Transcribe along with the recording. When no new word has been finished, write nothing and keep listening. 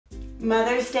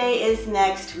Mother's Day is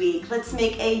next week. Let's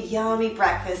make a yummy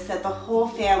breakfast that the whole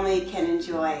family can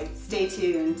enjoy. Stay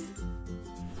tuned.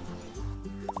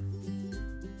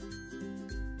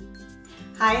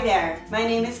 Hi there, my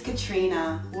name is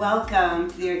Katrina.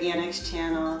 Welcome to the Organixx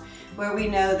channel, where we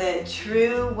know that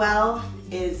true wealth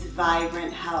is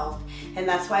vibrant health. And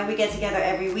that's why we get together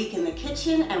every week in the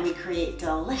kitchen and we create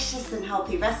delicious and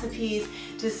healthy recipes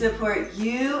to support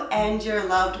you and your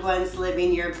loved ones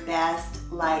living your best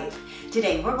life.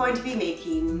 Today we're going to be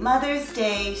making Mother's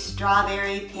Day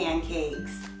strawberry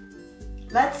pancakes.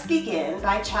 Let's begin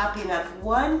by chopping up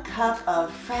 1 cup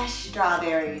of fresh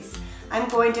strawberries. I'm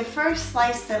going to first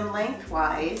slice them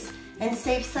lengthwise and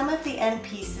save some of the end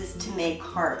pieces to make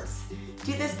hearts.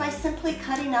 Do this by simply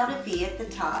cutting out a V at the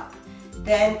top.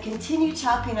 Then continue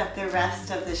chopping up the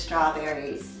rest of the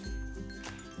strawberries.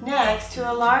 Next, to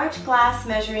a large glass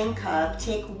measuring cup,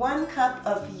 take 1 cup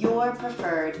of your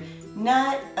preferred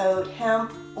nut, oat,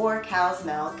 hemp, or cow's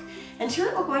milk. And to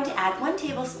it we're going to add 1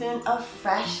 tablespoon of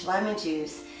fresh lemon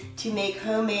juice to make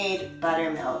homemade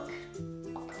buttermilk.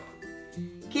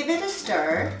 Give it a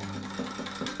stir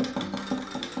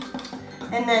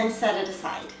and then set it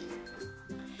aside.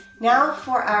 Now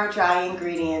for our dry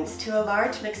ingredients. To a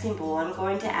large mixing bowl, I'm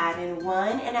going to add in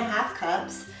 1½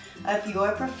 cups of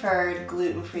your preferred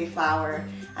gluten-free flour.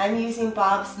 I'm using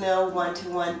Bob's Mill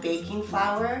 1-to-1 baking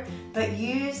flour, but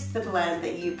use the blend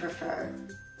that you prefer.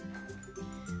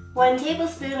 1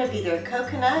 tablespoon of either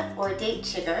coconut or date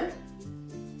sugar.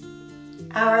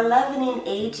 Our leavening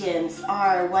agents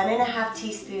are 1½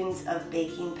 teaspoons of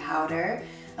baking powder,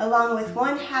 along with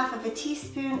 1/2 of a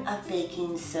teaspoon of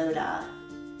baking soda.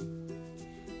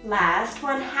 Last,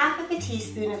 1/2 of a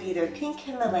teaspoon of either pink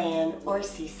Himalayan or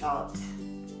sea salt.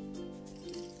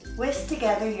 Whisk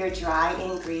together your dry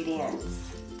ingredients.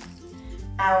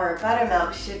 Our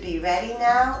buttermilk should be ready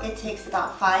now. It takes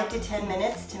about 5 to 10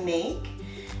 minutes to make.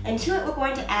 And to it we're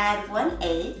going to add 1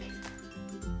 egg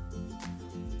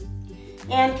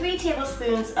and 3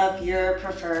 tablespoons of your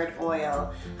preferred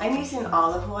oil. I'm using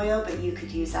olive oil, but you could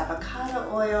use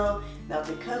avocado oil,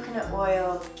 melted coconut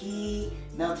oil, ghee,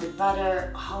 melted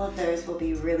butter. All of those will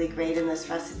be really great in this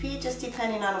recipe, just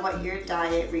depending on what your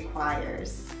diet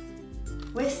requires.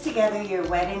 Whisk together your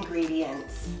wet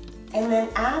ingredients and then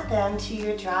add them to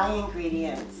your dry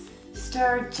ingredients.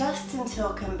 Stir just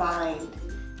until combined.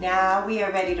 Now we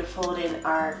are ready to fold in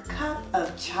our cup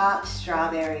of chopped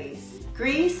strawberries.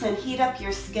 Grease and heat up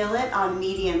your skillet on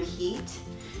medium heat,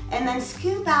 and then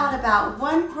scoop out about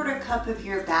 1/4 cup of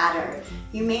your batter.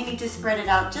 You may need to spread it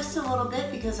out just a little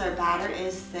bit because our batter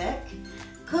is thick.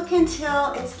 Cook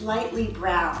until it's lightly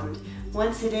browned.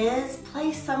 Once it is,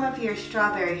 place some of your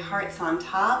strawberry hearts on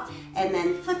top and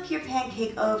then flip your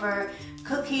pancake over,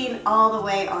 cooking all the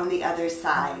way on the other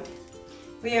side.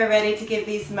 We are ready to give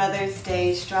these Mother's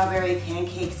Day strawberry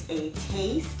pancakes a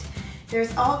taste.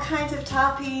 There's all kinds of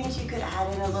toppings. You could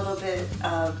add in a little bit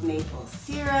of maple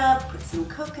syrup, put some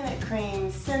coconut cream,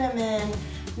 cinnamon,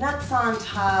 nuts on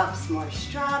top, some more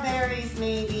strawberries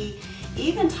maybe.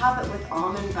 Even top it with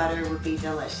almond butter would be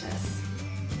delicious.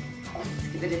 Let's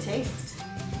give it a taste.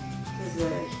 This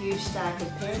is a huge stack of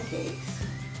pancakes.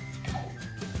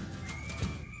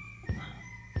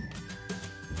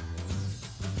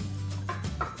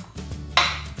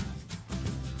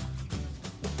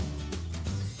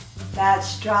 That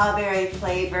strawberry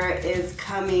flavor is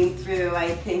coming through.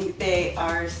 I think they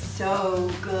are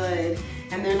so good,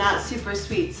 and they're not super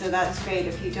sweet, so that's great.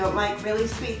 If you don't like really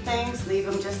sweet things, leave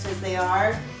them just as they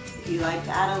are. If you like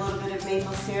to add a little bit of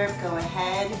maple syrup, go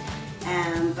ahead.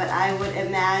 But I would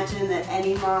imagine that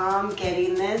any mom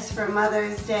getting this for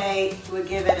Mother's Day would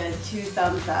give it a 2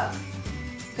 thumbs up.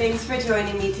 Thanks for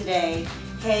joining me today.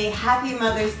 Hey, happy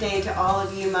Mother's Day to all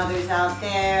of you mothers out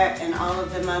there and all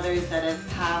of the mothers that have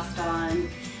passed on.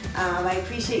 I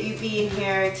appreciate you being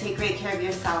here. Take great care of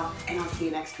yourself, and I'll see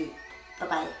you next week.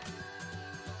 Bye-bye.